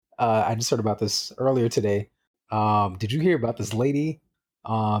I just heard about this earlier today. Did you hear about this lady?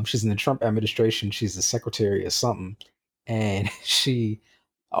 She's in the Trump administration. She's the secretary of something, and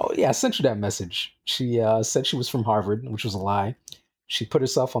oh yeah, I sent you that message. She said she was from Harvard, which was a lie. She put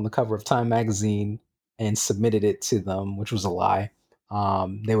herself on the cover of Time magazine and submitted it to them, which was a lie.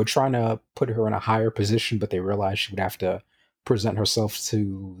 They were trying to put her in a higher position, but they realized she would have to present herself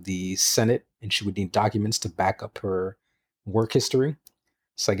to the Senate, and she would need documents to back up her work history.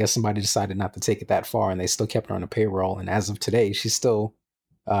 So I guess somebody decided not to take it that far, and they still kept her on the payroll. And as of today, she's still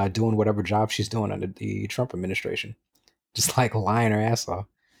doing whatever job she's doing under the Trump administration, just like lying her ass off.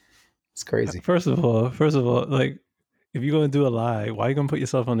 It's crazy. First of all, like if you're gonna do a lie, why are you gonna put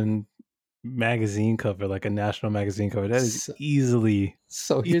yourself on a magazine cover, like a national magazine cover? That is So, easily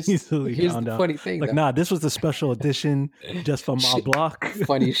so easily here's the found out. funny thing Like, though. nah, this was the special edition just for my Shit, block.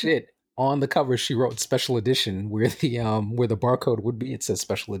 funny shit. On the cover, she wrote special edition where the barcode would be. It says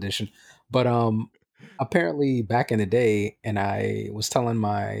special edition, but apparently back in the day, and I was telling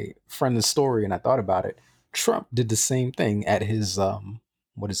my friend the story, and I thought about it. Trump did the same thing at his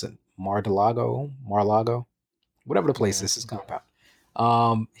what is it, Mar-a-Lago, whatever the place Yeah, is, his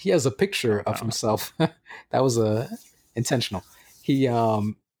compound. He has a picture of compound. himself. That was intentional. He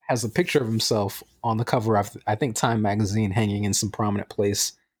has a picture of himself on the cover of I think Time magazine, hanging in some prominent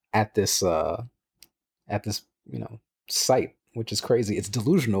place at this you know site, which is crazy. It's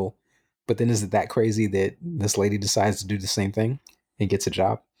delusional, but then is it that crazy that this lady decides to do the same thing and gets a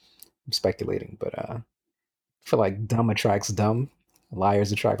job? I'm speculating, but I feel like dumb attracts dumb,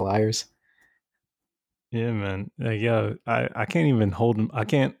 liars attract liars. Yeah, man. Like, yo, I can't even hold them. I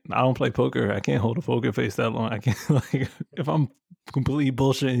don't play poker. I can't hold a poker face that long. I can't, like, if I'm completely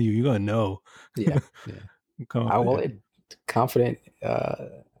bullshitting you, you're gonna know. Yeah, yeah. Come up I will there. confident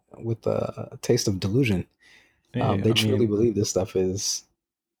with a taste of delusion. Yeah, They I truly mean, believe this stuff is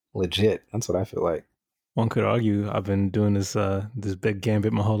legit. That's what I feel like. one could argue I've been doing this big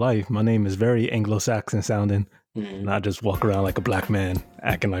gambit my whole life. My name is very Anglo-Saxon sounding, and Mm. I just walk around like a black man,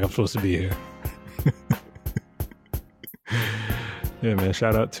 acting like I'm supposed to be here. Yeah, man.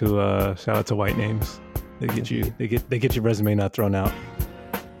 Shout out to white names. They get your resume not thrown out.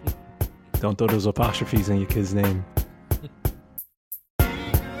 Don't throw those apostrophes in your kid's name.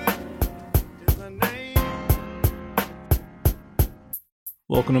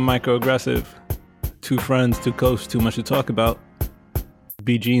 Welcome to Microaggressive. Two friends, two coasts, too much to talk about.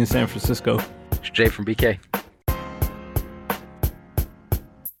 BG in San Francisco. It's Jay from BK.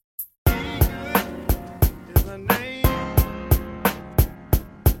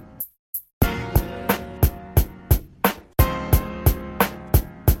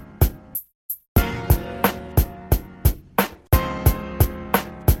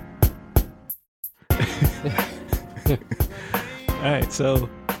 All right, so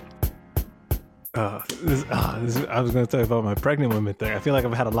I was going to tell you about my pregnant women thing. I feel like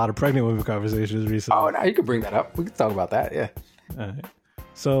I've had a lot of pregnant women conversations recently. Oh, now you can bring that up. We can talk about that. Yeah. All right.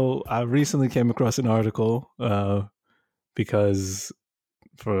 So I recently came across an article because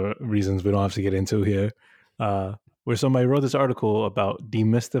for reasons we don't have to get into here, where somebody wrote this article about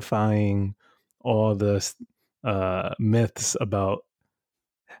demystifying all the myths about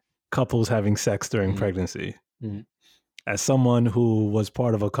couples having sex during Mhm. pregnancy. Mhm. As someone who was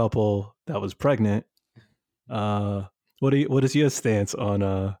part of a couple that was pregnant, uh, what is your stance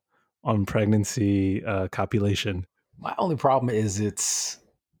on pregnancy copulation? My only problem is it's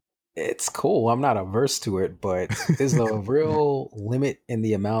cool. I'm not averse to it, but there's a real limit in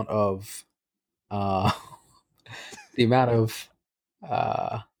the amount of uh the amount of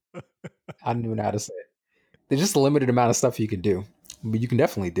I don't even know how to say it. There's just a limited amount of stuff you can do. But you can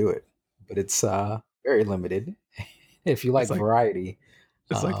definitely do it. But it's very limited. If you It's like like variety,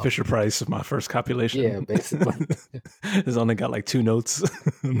 it's like um Fisher Price, my first copulation. yeah, basically. It's only got like two notes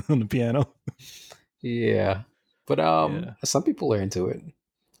on the piano. Yeah. But Yeah. some people are into it.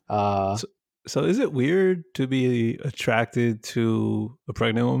 Uh So, so is it weird to be attracted to a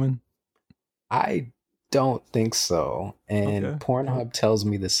pregnant woman? I don't think so. And Okay. Pornhub tells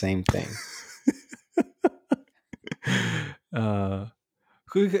me the same thing. uh,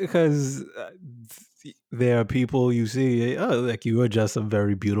 because there are people you see, oh, like you are just a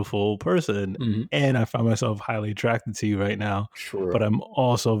very beautiful person, Mhm. and I find myself highly attracted to you right now. But True. I'm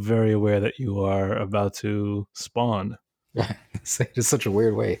also very aware that you are about to spawn. Say it in such a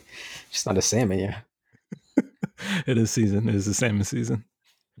weird way. She's not a salmon, yeah. It is season. It is the salmon season.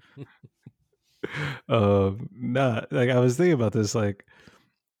 Nah, like I was thinking about this, like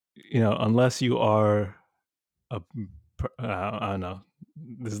unless you are a, I don't know.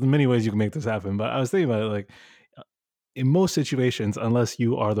 There's many ways you can make this happen, but I was thinking about it, like in most situations, unless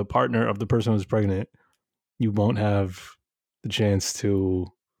you are the partner of the person who's pregnant, you won't have the chance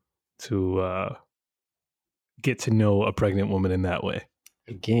to get to know a pregnant woman in that way.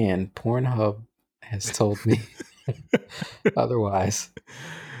 Again, Pornhub has told me otherwise.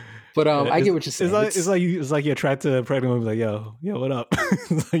 But I get what you're saying. It's like you attract a pregnant woman, like, yo, what up?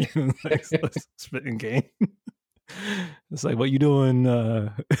 It's like, let's spitting game. It's like, what you doing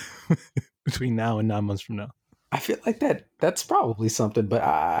between now and 9 months from now? I feel like that's probably something, but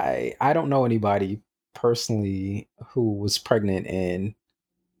I don't know anybody personally who was pregnant and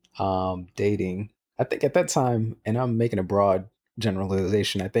dating. I think at that time, and I'm making a broad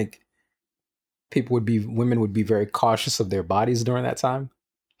generalization, I think women would be very cautious of their bodies during that time,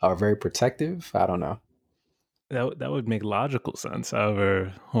 or very protective. I don't know. That would make logical sense.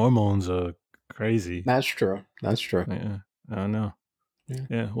 However, hormones are crazy. That's true. That's true. Yeah, I don't know. Yeah.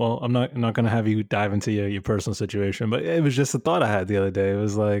 Yeah, well, I'm not going to have you dive into your personal situation, but it was just a thought I had the other day. It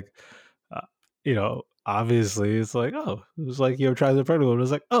was like, uh, obviously, it's like, oh, it was like you ever tried the pregnant. It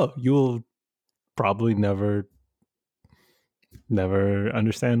was like, oh, you will probably never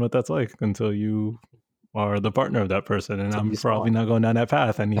understand what that's like until you are the partner of that person, and I'm probably not going down that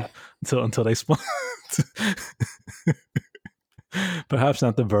path until they spawn. Perhaps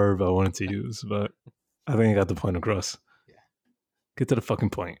not the verb I wanted to use, but I think I got the point across. Yeah. Get to the fucking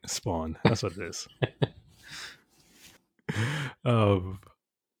point. Spawn. That's what it is. I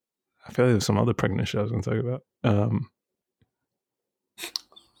feel like there's some other pregnant shit I was going to talk about.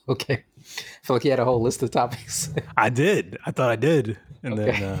 Okay. I feel like you had a whole list of topics. I did. I thought I did. And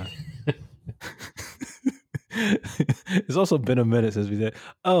then it's also been a minute since we did.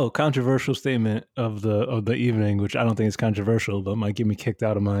 Oh, controversial statement of the evening, which I don't think is controversial, but might get me kicked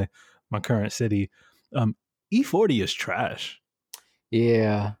out of my current city. E40 is trash.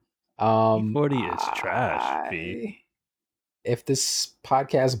 Yeah. E40 is trash, B. If this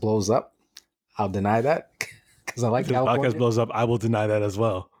podcast blows up, I'll deny that because I like California. If this podcast blows up, I will deny that as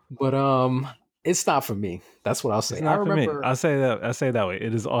well. But it's not for me. That's what I'll say. It's not for me. I say that way.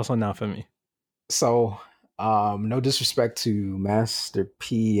 It is also not for me. So, no disrespect to Master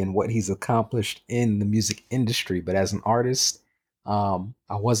P and what he's accomplished in the music industry, but as an artist, I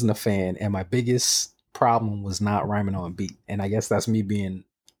wasn't a fan, and my biggest problem was not rhyming on beat. And I guess that's me being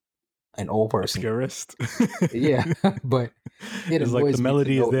an old person. Purist. Yeah, but it's like the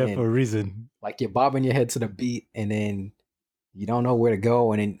melody is there for a reason. Like you're bobbing your head to the beat, and then you don't know where to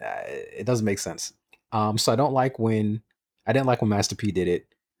go, and then, it doesn't make sense. So I didn't like when Master P did it.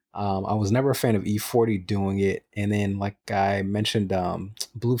 I was never a fan of E40 doing it, and then like I mentioned,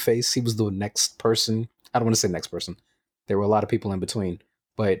 Blueface, he was the next person. I don't want to say next person. There were a lot of people in between,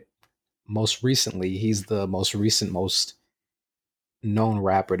 but most recently, he's the most known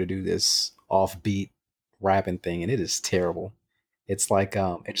rapper to do this offbeat rapping thing, and it is terrible. It's like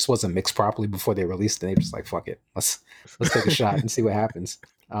it just wasn't mixed properly before they released it. They just like, fuck it, let's take a shot and see what happens.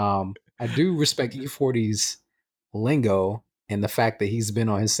 I do respect E40's lingo and the fact that he's been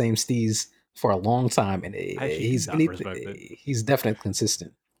on his same steez for a long time, and he's definitely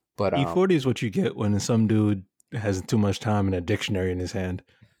consistent. But E40 is what you get when some dude has too much time and a dictionary in his hand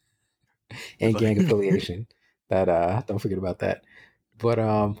and gang affiliation. That don't forget about that. But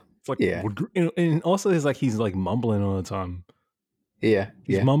it's like, yeah, and also he's like mumbling all the time. Yeah,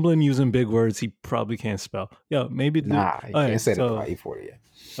 he's mumbling using big words he probably can't spell. Yeah, maybe you can't say that about E40 yet.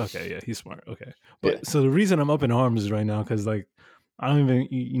 Okay, yeah, he's smart. Okay, but so the reason I'm up in arms right now because like I don't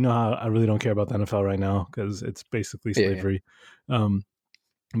even how I really don't care about the NFL right now because it's basically slavery. Yeah.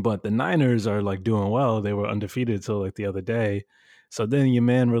 But the Niners are like doing well. They were undefeated till like the other day. So then your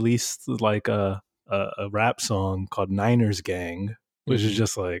man released like a rap song called Niners Gang, which is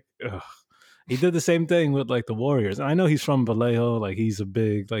just like, ugh. He did the same thing with like the Warriors. And I know he's from Vallejo, like he's a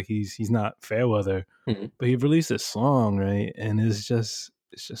big, like he's not fair weather, but he released this song, right? And it's just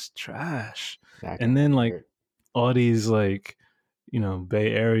trash. And then like all these like,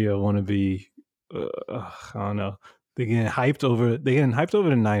 Bay Area want to be, I don't know. They're getting hyped over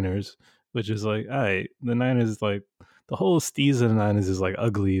the Niners, which is like, all right, the Niners, like the whole steez of the Niners is like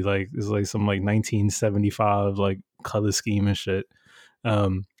ugly. Like it's like some like 1975 like color scheme and shit.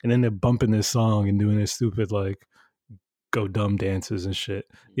 And then they're bumping this song and doing this stupid like go dumb dances and shit.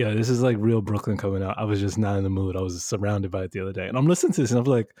 Yeah, this is like real Brooklyn coming out. I was just not in the mood. I was surrounded by it the other day, and I'm listening to this, and I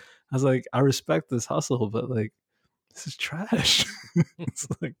was like, I respect this hustle, but like, this is trash. It's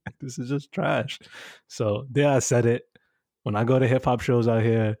like this is just trash. So I said it. When I go to hip hop shows out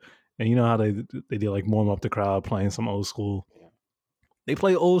here, and you know how they do like warm up the crowd playing some old school. They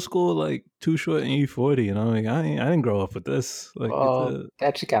play old school like Too Short and E40, and I'm like, I didn't grow up with this. Like,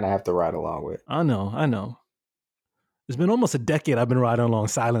 that you kind of have to ride along with. I know. It's been almost a decade I've been riding along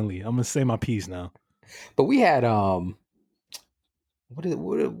silently. I'm gonna say my piece now. But we had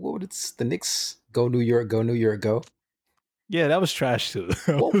what is the Knicks go New York, go New York, go? Yeah, that was trash too.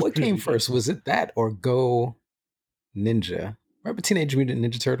 That What was what came really good. first? Was it that or go Ninja? Remember Teenage Mutant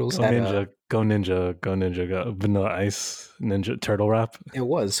Ninja Turtles Go had Ninja, go Ninja, go Ninja, go Vanilla Ice, Ninja Turtle Rap, it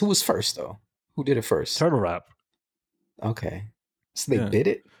was who was first though? Who did it first? Turtle Rap. Okay. So they Yeah, bid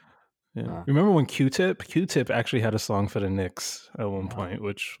it? yeah. Uh, Remember when Q-Tip actually had a song for the Knicks at one uh, point,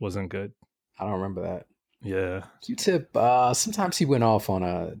 which wasn't good. I don't remember that. Yeah, Q-Tip, sometimes he went off on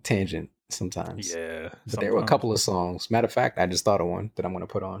a tangent sometimes. yeah. But there were a couple Sometimes. of songs. Matter of fact, I just thought of one that I'm gonna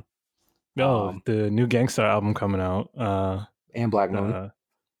put on. Oh, Um the new Gangstar album coming out. and Black Moon. Uh,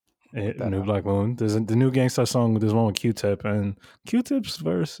 Look that New up. Black Moon. There's the new Gangstar song. There's one with Q-Tip, and Q-Tip's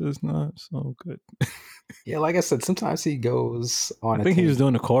verse is not so good. Yeah, like I said, sometimes he goes I on a think he was tangent.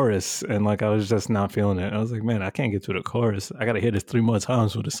 doing the chorus, and like I was just not feeling it. I was like, man, I can't get to the chorus. I gotta hear this 3 more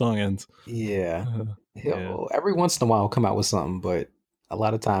times before the song ends. Yeah. Yeah, He'll every once in a while come out with something, but a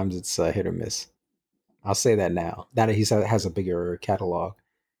lot of times it's hit or miss. I'll say that now. Now that he has a bigger catalog.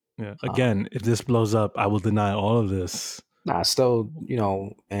 yeah. Um, Again, if this blows up, I will deny all of this. nah, still,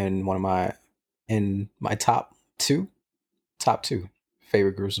 in my top two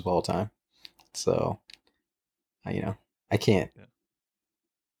favorite groups of all time. So, I can't Yeah.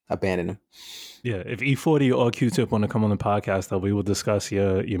 abandon him. Yeah, if E40 or Q-Tip want to come on the podcast, though, we will discuss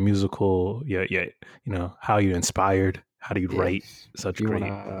your musical, how you inspired, how do you Yeah, write if such you want great.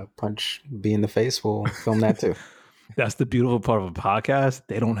 to punch B in the face, we'll film that too. That's the beautiful part of a podcast.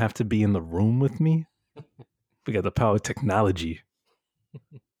 They don't have to be in the room with me. We got the power of technology.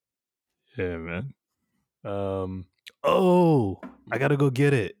 Yeah, man. Um. Oh, I gotta go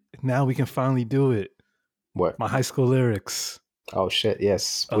get it. Now we can finally do it. What? My high school lyrics. Oh shit!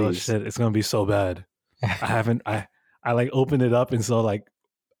 Yes, Oh please. shit, it's gonna be so bad. I haven't. I like opened it up and saw like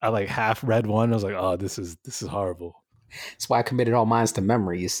I like half read one. I was like, oh, this is horrible. That's why I committed all mines to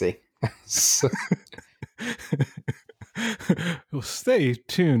memory. You see. So, Well, stay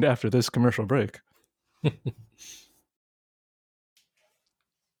tuned after this commercial break.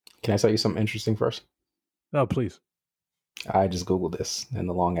 can I tell you something interesting first? Oh, please. I just googled this, and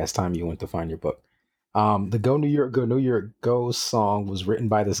the long ass time you went to find your book. The "Go New York, Go New York, Go" song was written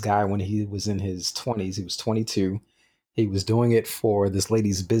by this guy when he was in his 20s. He was 22. He was doing it for this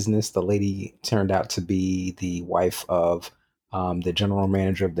lady's business. The lady turned out to be the wife of the general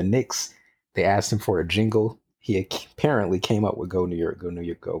manager of the Knicks. They asked him for a jingle. He apparently came up with Go New York,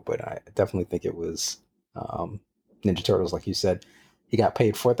 Go," but I definitely think it was um, Ninja Turtles, like you said. He got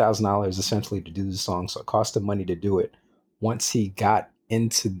paid $4,000 essentially to do the song, so it cost him money to do it. Once he got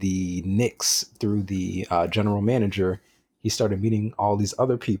into the Knicks through the general manager, he started meeting all these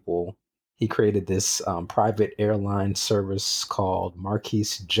other people. He created this private airline service called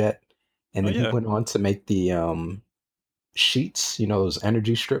Marquise Jet, and Oh then he yeah. went on to make the sheets, those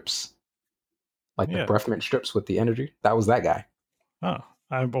energy strips, like the Yeah. breath mint strips with the energy. That was that guy. Oh,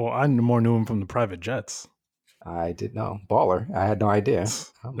 I more knew him from the private jets. I did know. Baller. I had no idea.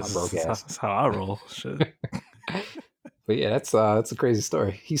 This Oh, my is broke this ass. is how I roll. Shit. But yeah, that's a crazy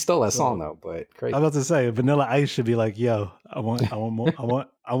story. He stole that song So though, but I was crazy. about to say Vanilla Ice should be like, yo, I want more,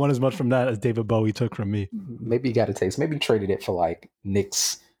 I want as much from that as David Bowie took from me. Maybe you got a taste. Maybe traded it for like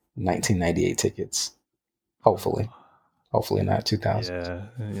Knicks 1998 tickets. Hopefully. Oh, Hopefully not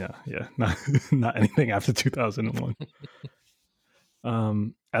 2000s. yeah. Not anything after 2001.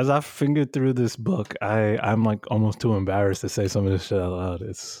 As I fingered through this book, I'm like almost too embarrassed to say some of this shit out loud.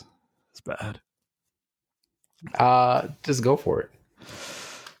 It's bad. Just go for it.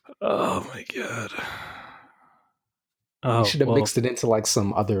 Oh my god. You Oh should have well. mixed it into like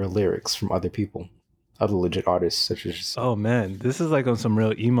some other lyrics from other people, other legit artists such as yourself. Oh man, this is like on some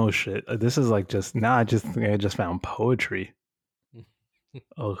real emo shit. This is like just now. I just think I just found poetry.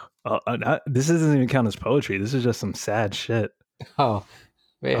 Oh, this doesn't even count as poetry. This is just some sad shit. Oh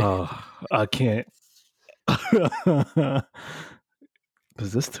man. Oh, I can't.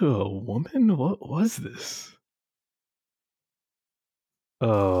 Was this to a woman? What was this?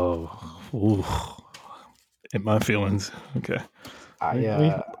 Oh, ooh. In my feelings. Okay. I I mean,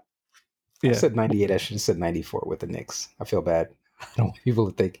 uh I yeah. said 98. I should have said 94 with the Knicks. I feel bad. I don't want people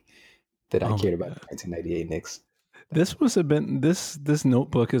to think that I Oh my cared about god. the 1998 Knicks. This must have been this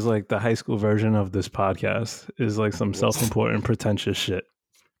notebook is like the high school version of this podcast. Is like some What's self-important pretentious shit.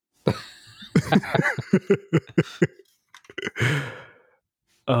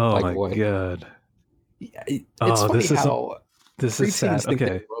 Oh like my what? god. Yeah, it's Oh, funny how this is preteens sad. think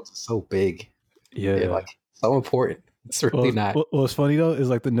their Okay. worlds are so big. They're Yeah. like so important. It's really Well, not. what's funny though is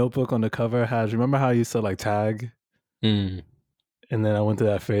like the notebook on the cover has. Remember how I used to like tag? Mm. And then I went through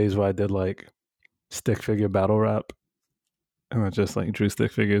that phase where I did like stick figure battle rap, and I just like drew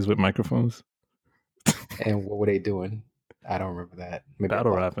stick figures with microphones. And what were they doing? I don't remember that. Maybe a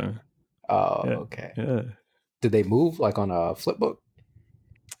Battle block. rapping. Oh, Yeah, okay. yeah. Did they move like on a flip book?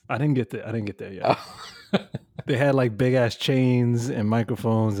 I didn't get there. I didn't get there yet. Oh. They had like big ass chains and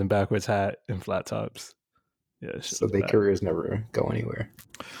microphones and backwards hat and flat tops. Yeah, shit So was their bad. careers never go anywhere.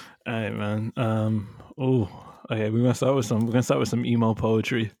 All right, man. Oh, okay. We're gonna start with some emo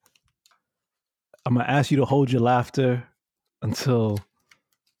poetry. I'm gonna ask you to hold your laughter until.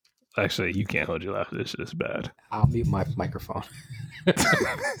 Actually, you can't hold your laughter. This shit is bad. I'll mute my microphone.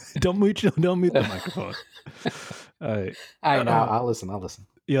 Don't mute the microphone. All right. All right, now I'll listen. I'll listen.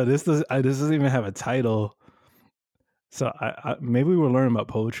 Yo, this doesn't even have a title. So I maybe we were learning about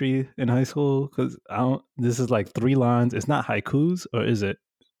poetry in high school because I don't. This is like 3 lines. It's not haikus, or is it?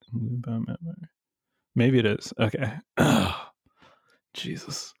 Maybe it is. Okay.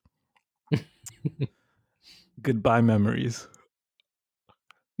 Jesus. Goodbye memories.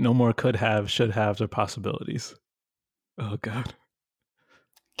 No more could have, should haves, or possibilities. Oh God.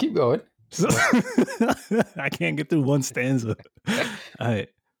 Keep going. So, I can't get through one stanza. All right.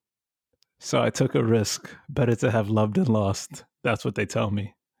 So I took a risk. Better to have loved and lost. That's what they tell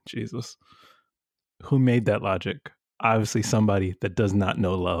me. Jesus. Who made that logic? Obviously somebody that does not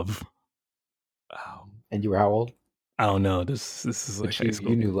know love. Wow. And you were how old? I don't know. This is like But high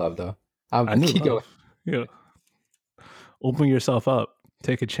school. you knew love though. I knew Keep love. Yeah. Open yourself up.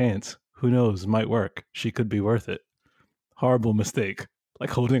 Take a chance. Who knows? Might work. She could be worth it. Horrible mistake.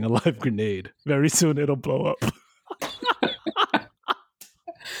 Like holding a live grenade. Very soon it'll blow up.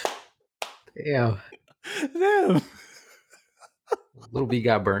 Damn. Damn. Little B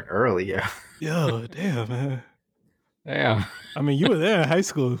got burnt early. Yeah. Yo, damn, man. Damn. I mean, you were there in high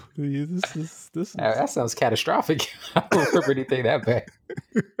school. This is That sounds catastrophic. I don't remember anything that bad.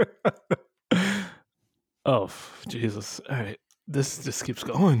 Oh, Jesus. All right. This just keeps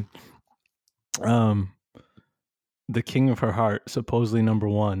going. The king of her heart, supposedly number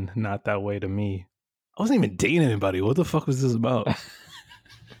 1, not that way to me. I wasn't even dating anybody. What the fuck was this about?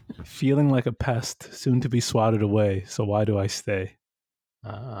 Feeling like a pest, soon to be swatted away. So why do I stay?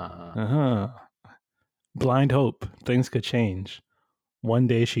 Blind hope, things could change. One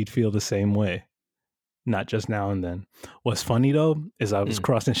day she'd feel the same way. Not just now and then. What's funny though is I was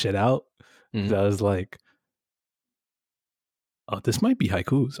crossing shit out. I was like, oh, this might be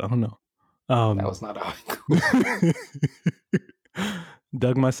haikus. I don't know. That was not a haiku.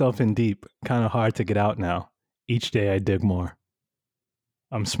 Dug myself in deep. Kind of hard to get out now. Each day I dig more.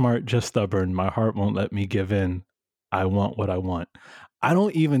 I'm smart, just stubborn. My heart won't let me give in. I want what I want. I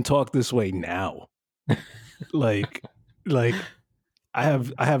don't even talk this way now. like I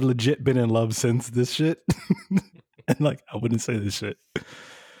have legit been in love since this shit. And like I wouldn't say this shit.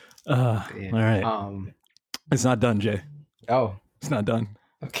 All right. It's not done, Jay. Oh. It's not done.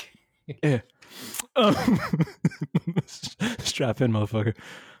 Okay. Yeah. Strap in, motherfucker.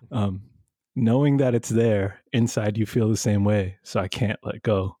 Knowing that it's there inside, you feel the same way. So I can't let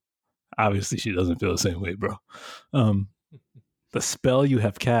go. Obviously, she doesn't feel the same way, bro. The spell you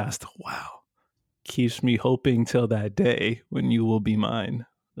have cast, wow, keeps me hoping till that day when you will be mine.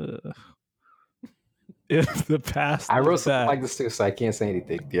 If the past, I wrote something like this too, so I can't say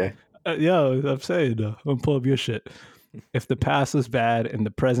anything. Yeah. I'm saying, I'm gonna pull up your shit. If the past is bad and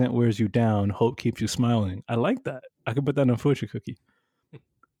the present wears you down, hope keeps you smiling. I like that. I could put that on a fortune cookie.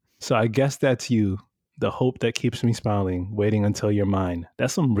 So I guess that's you, the hope that keeps me smiling, waiting until you're mine.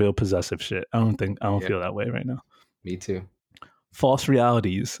 That's some real possessive shit. I don't feel that way right now. Me too. False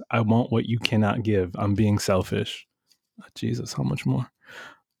realities. I want what you cannot give. I'm being selfish. Oh, Jesus, how much more?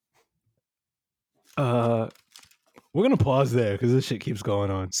 We're gonna pause there because this shit keeps going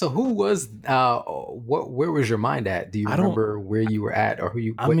on. So who was where was your mind at? Do you remember where you were at or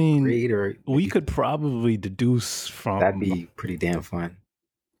what grade or we could probably deduce from that'd be pretty damn fun.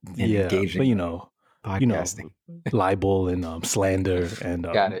 And engaging, but podcasting. Libel and slander and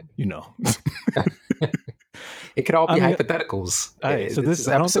got it. It could all be hypotheticals. All right, so this is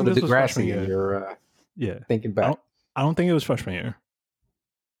episode of Degrassi, and you're thinking back. I don't think it was freshman year.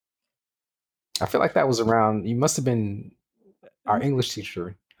 I feel like that was around. You must have been our English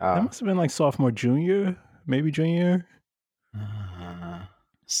teacher. That must have been like sophomore, junior, maybe junior.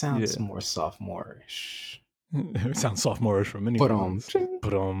 Sounds more sophomore-ish. It sounds sophomore-ish for many. But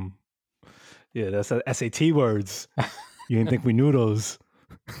yeah, that's SAT words. You didn't think we knew those?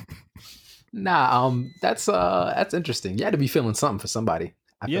 Nah, that's interesting. You had to be feeling something for somebody.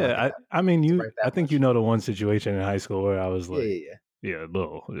 I mean, I think you know the one situation in high school where I was like,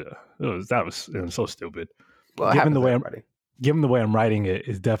 that was so stupid. Well, it given happens the to way everybody. given the way I'm writing it,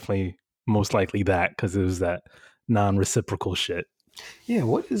 is definitely most likely that, because it was that non-reciprocal shit. Yeah,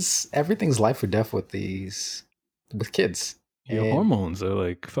 what is everything's life or death with kids? Your And hormones are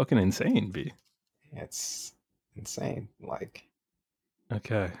like fucking insane, B. it's insane. Like,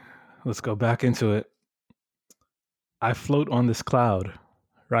 Okay, let's go back into it. I float on this cloud,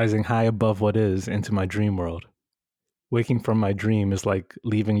 rising high above what is into my dream world. Waking from my dream is like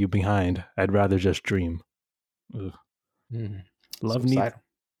leaving you behind. I'd rather just dream. Ugh. mm, Love needs suicidal.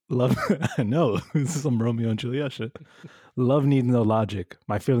 love. No, this is some Romeo and Juliet shit. Love needs no logic.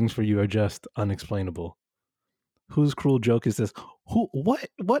 My feelings for you are just unexplainable. Whose cruel joke is this? Who?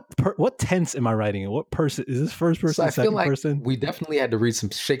 What tense am I writing in? What person is this? First So person? I feel Second like person? we definitely had to read some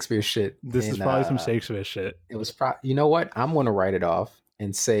Shakespeare shit, This is and probably some Shakespeare shit. it was you know what? I'm going to write it off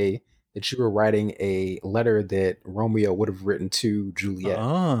and say that you were writing a letter that Romeo would have written to Juliet,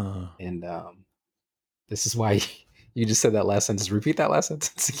 Ah, and this is why you just said that last sentence. Repeat that last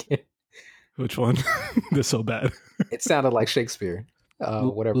sentence again. which one? They're so bad. It sounded like Shakespeare,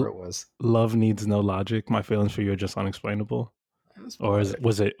 L- whatever l- it was. love needs no logic. My feelings for you are just unexplainable. That's Or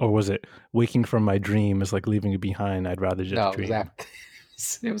poetic. was it waking from my dream is like leaving you behind? I'd rather just No, it was dream. after.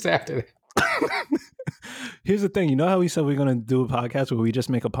 It was after that. Here's the thing. You know how we said we're gonna do a podcast where we just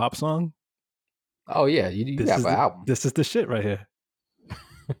make a pop song? Oh yeah, you have an album. This is the shit right here.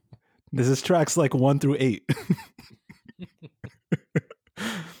 This is tracks like 1 through 8.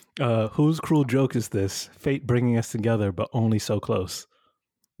 Whose cruel joke is this? Fate bringing us together, but only so close.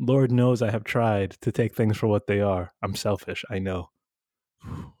 Lord knows I have tried to take things for what they are. I'm selfish, I know.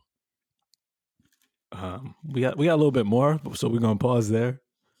 We got a little bit more, so we're gonna pause there.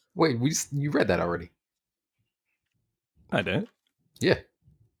 Wait, you read that already? I did. Yeah.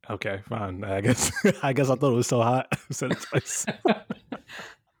 Okay, fine. I guess I thought it was so hot. I said it twice.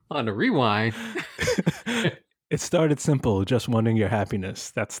 On the rewind. It started simple, just wanting your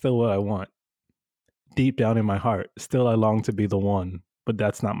happiness. That's still what I want. Deep down in my heart, still I long to be the one, but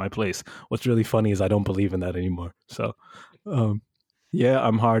that's not my place. What's really funny is I don't believe in that anymore. So, yeah,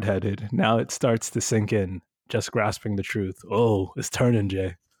 I'm hard headed. Now it starts to sink in, just grasping the truth. Oh, it's turning,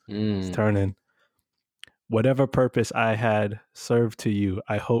 Jay. It's turning. Whatever purpose I had served to you,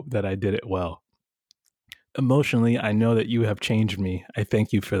 I hope that I did it well. Emotionally, I know that you have changed me. I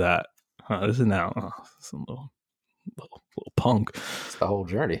thank you for that. This is now some little punk. It's the whole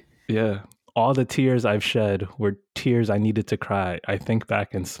journey. Yeah. All the tears I've shed were tears I needed to cry. I think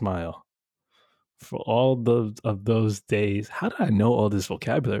back and smile. For all of those days, how did I know all this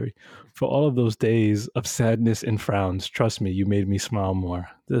vocabulary? For all of those days of sadness and frowns, trust me, you made me smile more.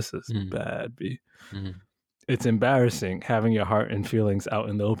 This is bad, B. It's embarrassing having your heart and feelings out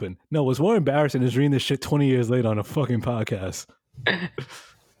in the open. No, what's more embarrassing is reading this shit 20 years later on a fucking podcast.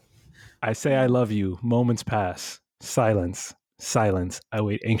 I say I love you. Moments pass. Silence. Silence. I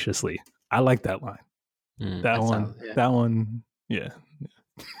wait anxiously. I like that line. That one. Yeah.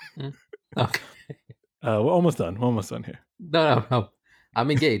 Okay. We're almost done. We're almost done here. No.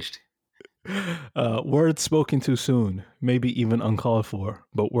 I'm engaged. Words spoken too soon, maybe even uncalled for,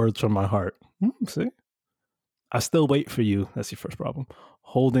 but words from my heart. See? I still wait for you. That's your first problem.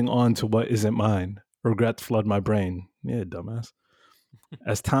 Holding on to what isn't mine. Regrets flood my brain. Yeah, dumbass.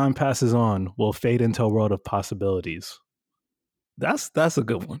 As time passes on, we'll fade into a world of possibilities. That's a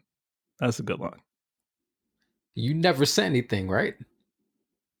good one. That's a good line. You never sent anything, right?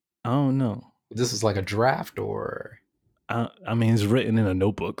 I don't know. This is like a draft or I mean, it's written in a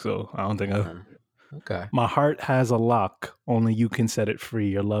notebook, so I don't think okay. My heart has a lock. Only you can set it free.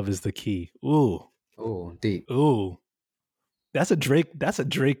 Your love is the key. Ooh. Oh, deep. Ooh. That's a Drake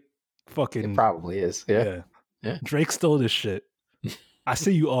fucking. It probably is. Yeah. Drake stole this shit. I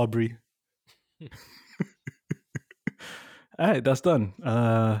see you, Aubrey. All right, that's done.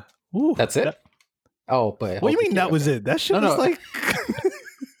 That's it? But what do you mean that was it? That shit was like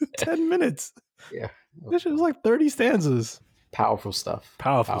 10 minutes. Yeah. That shit was like 30 stanzas. Powerful stuff.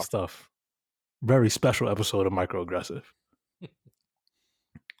 Powerful stuff. Very special episode of Microaggressive.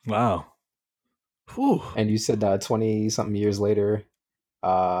 Wow. Whew. And you said 20 something years later,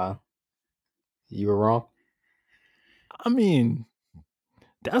 you were wrong. I mean,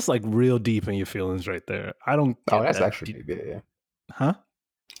 that's like real deep in your feelings right there. I don't get that's that extra deep. Yeah. Huh?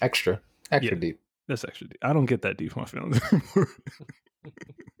 Extra deep. That's extra deep. I don't get that deep in my feelings anymore.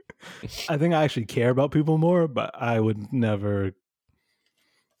 I think I actually care about people more, but I would never.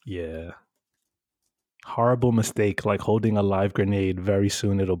 Yeah. Horrible mistake, like holding a live grenade. Very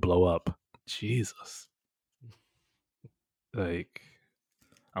soon it'll blow up. Jesus. Like,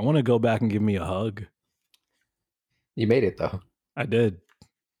 I want to go back and give me a hug. You made it though. I did.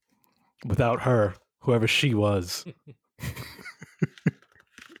 Without her. whoever she was.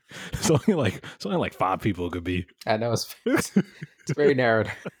 It's only like 5 people it could be. I know it's very narrow.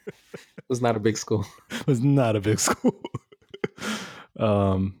 It was not a big school. It was not a big school.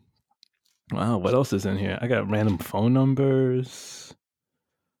 Wow, what else is in here? I got random phone numbers.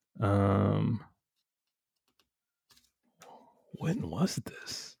 When was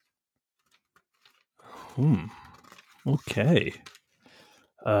this? Okay.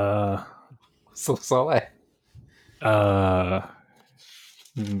 So all that.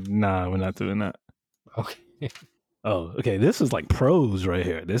 Nah, we're not doing that. Okay. Oh, okay. This is like prose right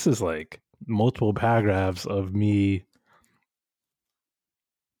here. This is like multiple paragraphs of me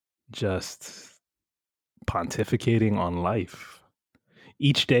just pontificating on life.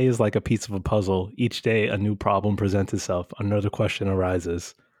 Each day is like a piece of a puzzle. Each day, a new problem presents itself. Another question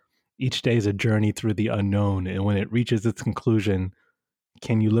arises. Each day is a journey through the unknown. And when it reaches its conclusion,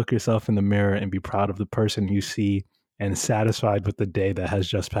 can you look yourself in the mirror and be proud of the person you see and satisfied with the day that has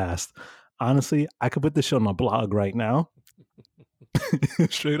just passed? Honestly, I could put this shit on my blog right now.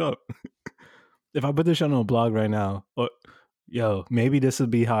 Straight up. If I put this shit on a blog right now, maybe this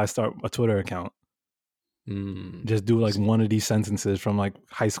would be how I start a Twitter account. Just do like one of these sentences from like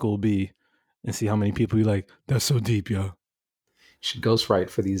high school B and see how many people you like. That's so deep, yo. Should ghostwrite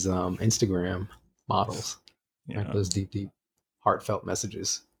for these Instagram models. Yeah. Like those deep, heartfelt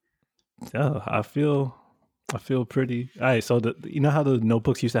messages. Yeah, I feel pretty. All right, so you know how the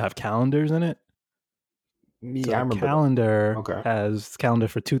notebooks used to have calendars in it? Yeah, So I remember. Calendar has calendar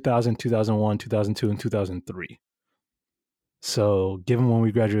for 2000, 2001, 2002, and 2003. So, given when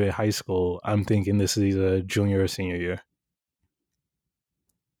we graduated high school, I'm thinking this is either junior or senior year.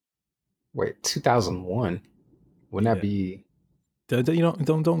 Wait, 2001? Wouldn't that be?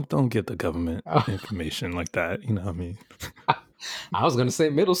 Don't get the government information like that. You know what I mean? I was gonna say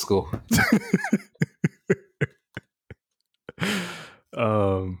middle school.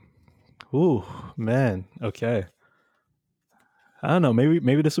 Ooh, man. Okay. I don't know.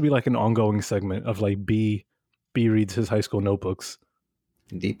 Maybe this will be like an ongoing segment of like B reads his high school notebooks.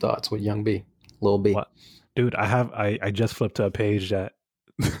 Deep thoughts with young B, Lil B. What? Dude, I just flipped to a page that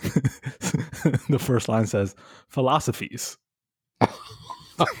the first line says philosophies.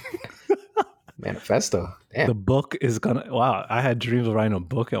 Manifesto. Damn. The book is gonna. Wow, I had dreams of writing a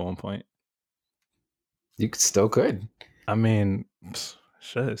book at one point. You still could. I mean,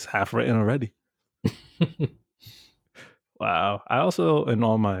 shit, it's half written already. Wow. I also, in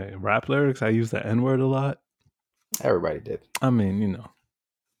all my rap lyrics, I use the N-word a lot. Everybody did. I mean, you know,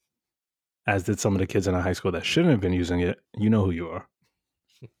 as did some of the kids in our high school that shouldn't have been using it. You know who you are.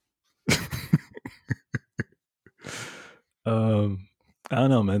 I don't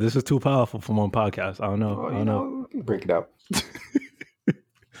know, man. This is too powerful for one podcast. I don't know. Well, I don't know. We can break it up.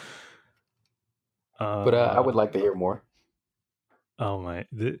 But I would like to hear more. Oh my!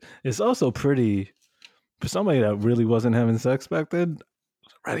 It's also pretty for somebody that really wasn't having sex back then.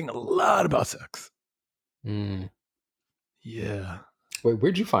 Writing a lot about sex. Yeah. Wait,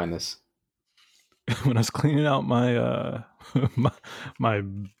 where'd you find this? When I was cleaning out my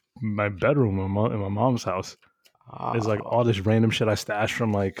my bedroom in my mom's house. There's like all this random shit I stashed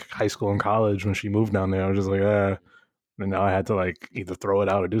from like high school and college when she moved down there. I was just like, and now I had to like either throw it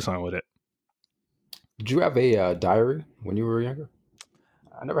out or do something with it. Did you have a diary when you were younger?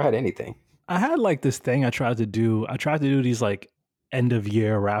 I never had anything. I had like this thing I tried to do. I tried to do these like end of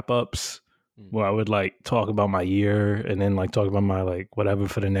year wrap ups where I would like talk about my year and then like talk about my like whatever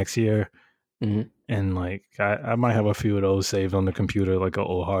for the next year. Mm-hmm. And like I might have a few of those saved on the computer, like an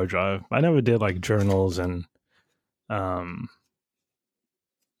old hard drive. I never did like journals and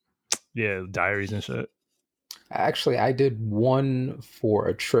diaries and shit. Actually, I did one for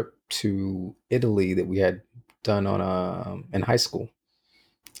a trip to Italy that we had done on in high school.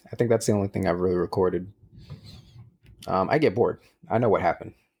 I think that's the only thing I've really recorded. I get bored. I know what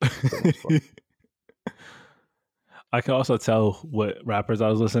happened. I can also tell what rappers I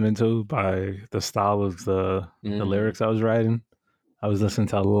was listening to by the style of the lyrics I was writing. I was listening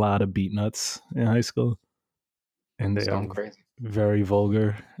to a lot of Beatnuts in high school, and they are crazy. Very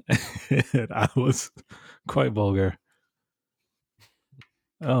vulgar. And I was quite vulgar.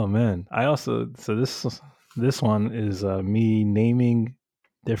 Oh man! I also this one is me naming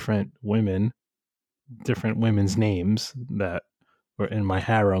different women's names that were in my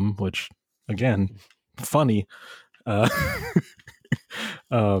harem, which again, funny.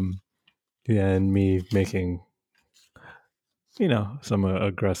 And me making, some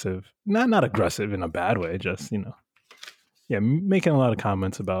aggressive, not aggressive in a bad way, just, making a lot of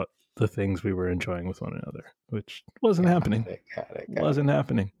comments about the things we were enjoying with one another, which wasn't happening. Wasn't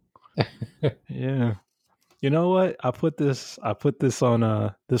happening. Yeah. You know what? I put this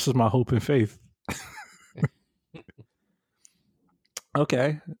on this is my hope and faith.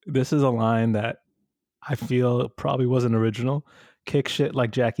 Okay. This is a line that I feel probably wasn't original. Kick shit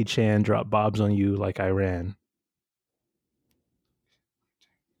like Jackie Chan, drop bobs on you like Iran.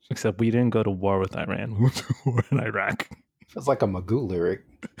 Except we didn't go to war with Iran. We went to war in Iraq. Feels like a Magoo lyric,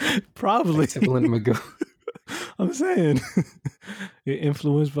 Probably. like Timbaland and Magoo. I'm saying. You're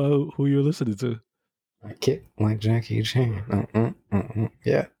influenced by who you're listening to. I kick like Jackie Chan.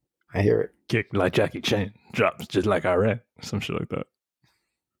 Yeah, I hear it. Kick like Jackie Chan, drops just like Iran. Some shit like that.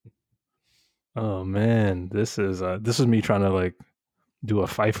 Oh man, this is me trying to like do a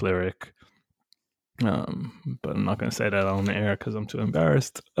Fife lyric. But I'm not gonna say that on the air because I'm too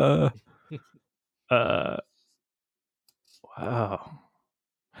embarrassed. Wow.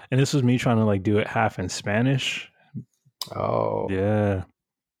 And this was me trying to like do it half in Spanish. Oh, Yeah.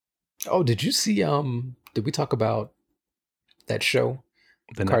 oh, did you see? Did we talk about that show?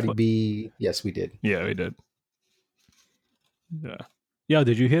 The Cardi Netflix. B. Yes, we did. Yeah, we did. Yeah. Yo,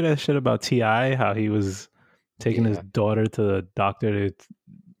 did you hear that shit about T.I.? How he was taking his Yeah, daughter to the doctor to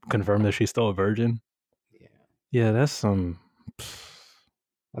confirm that she's still a virgin? yeah. Yeah, that's some.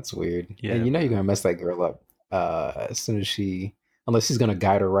 That's weird. Yeah, And you know you're man. gonna mess that girl up as soon as unless he's gonna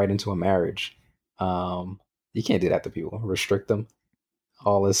guide her right into a marriage. Um, you can't do that to people. Restrict them.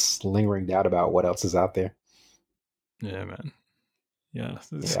 All this lingering doubt about what else is out there. Yeah, man. Yeah.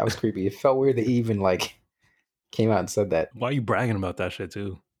 Yeah, that was creepy. It felt weird that he even like came out and said that. Why are you bragging about that shit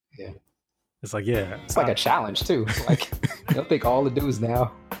too? Yeah, It's like, yeah, it's like a challenge too. Like I don't think all the dudes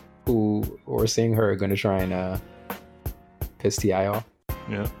now who are seeing her are gonna try and piss Ti off.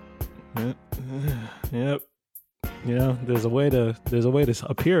 yeah, yeah, yep. You know, there's a way to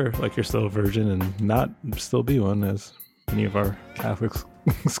appear like you're still a virgin and not still be one, as many of our Catholic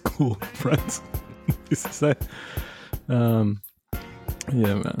school friends used to say.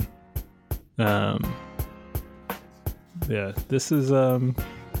 Yeah, man. Yeah, this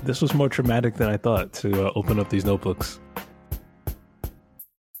was more traumatic than I thought to open up these notebooks.